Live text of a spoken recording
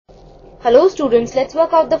Hello students, let's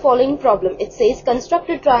work out the following problem. It says construct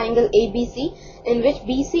a triangle ABC in which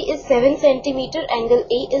BC is 7 cm, angle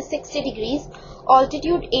A is 60 degrees,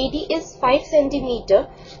 altitude AD is 5 cm.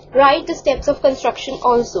 Write the steps of construction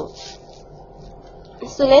also.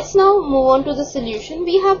 So let's now move on to the solution.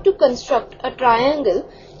 We have to construct a triangle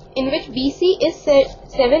in which BC is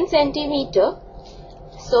 7 cm.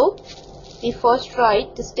 So we first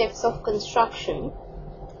write the steps of construction.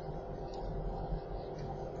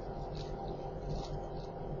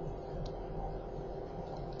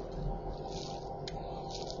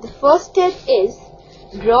 The first step is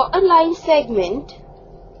draw a line segment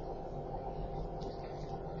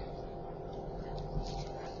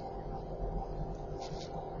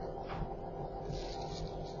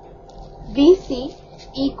BC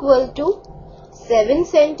equal to 7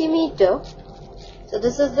 cm. So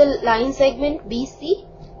this is the line segment BC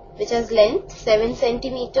which has length 7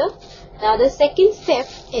 cm. Now the second step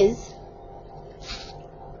is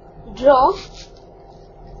draw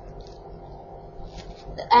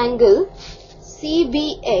the angle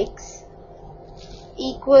CBX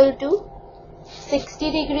equal to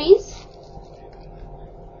 60 degrees.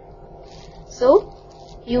 So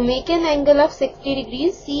you make an angle of 60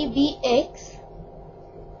 degrees CBX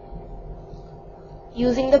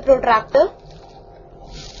using the protractor.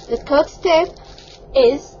 The third step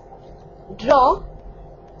is draw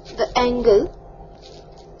the angle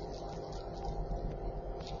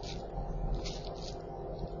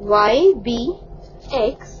YBX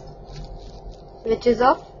which is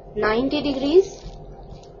of 90 degrees.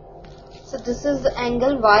 So this is the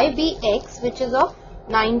angle YBX which is of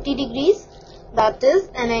 90 degrees. That is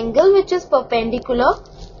an angle which is perpendicular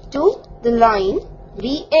to the line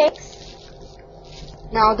BX.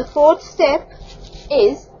 Now the fourth step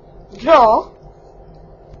is draw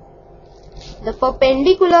the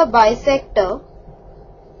perpendicular bisector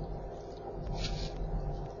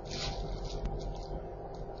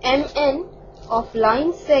MN of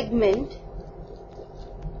line segment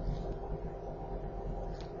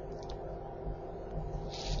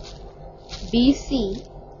BC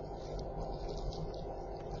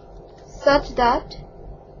such that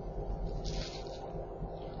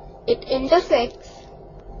it intersects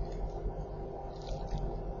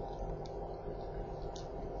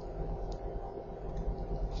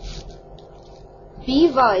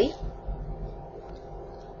BY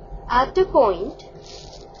at a point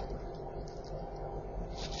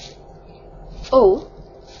O,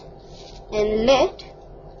 and let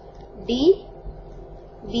D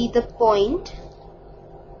be the point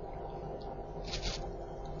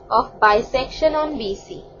of bisection on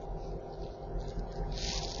BC.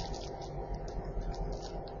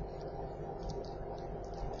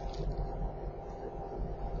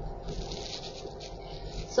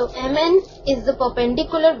 So MN is the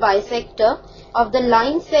perpendicular bisector of the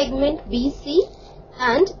line segment BC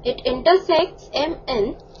and it intersects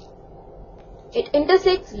MN. It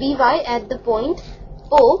intersects BY at the point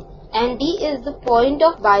O and D is the point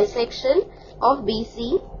of bisection of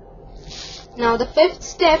BC. Now the fifth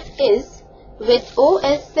step is with O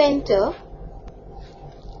as center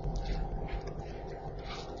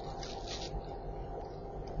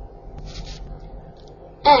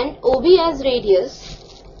and OB as radius,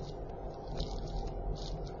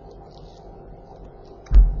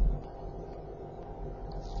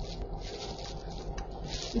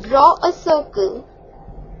 draw a circle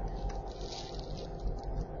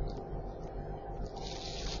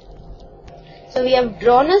So we have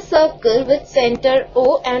drawn a circle with center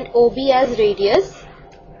O and OB as radius.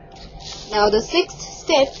 Now the sixth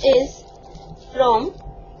step is from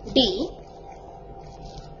D,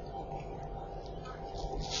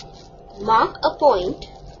 mark a point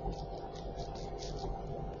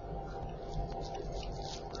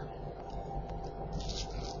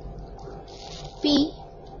P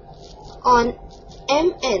on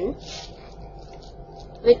MN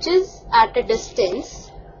which is at a distance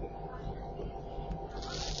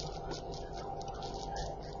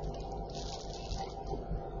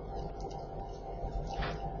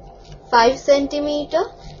 5 centimeter.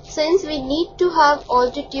 Since we need to have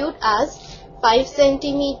altitude as 5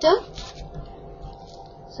 centimeter,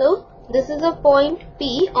 so this is a point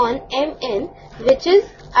P on MN which is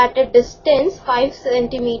at a distance 5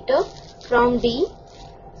 centimeter from D.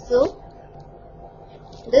 So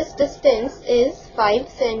this distance is 5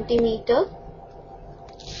 centimeter.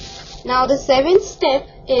 Now the seventh step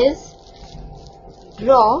is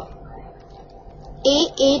draw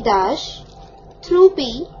AA dash through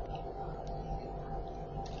P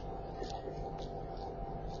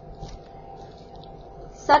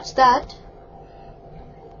such that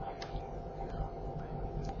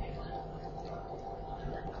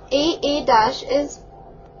AA dash is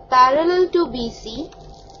parallel to BC,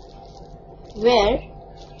 where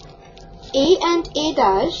A and A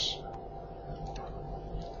dash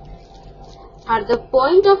are the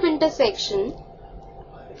point of intersection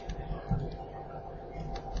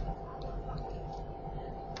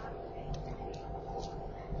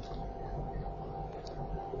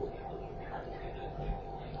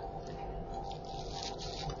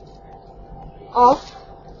of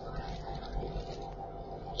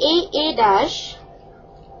AA dash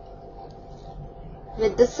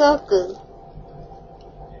with the circle.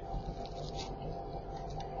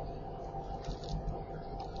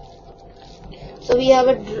 So we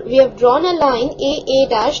have drawn a line AA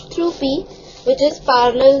dash through P, which is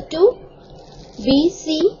parallel to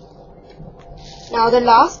BC. Now the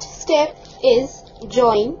last step is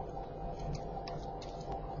join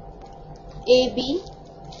AB,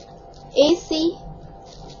 AC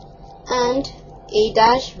and A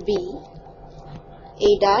dash B,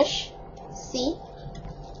 A dash C.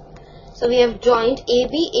 So we have joined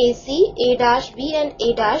AB, AC, A dash B and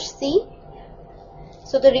A dash C.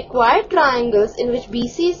 So the required triangles in which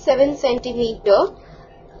BC is 7 cm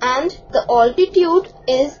and the altitude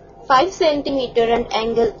is 5 cm and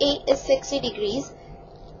angle A is 60 degrees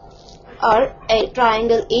are a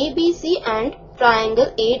triangle ABC and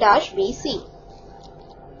triangle A dash BC.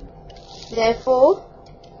 Therefore,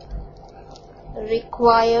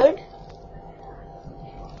 required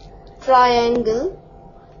triangles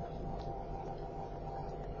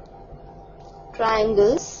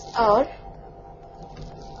are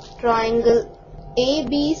triangle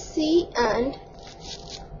ABC and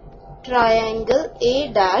triangle A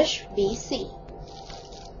dash BC.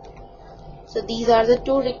 So these are the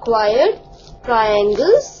two required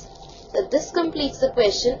triangles. So this completes the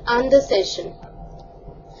question and the session.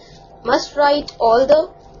 Must write all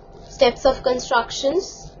the steps of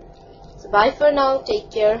constructions. So bye for now.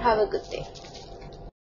 Take care. Have a good day.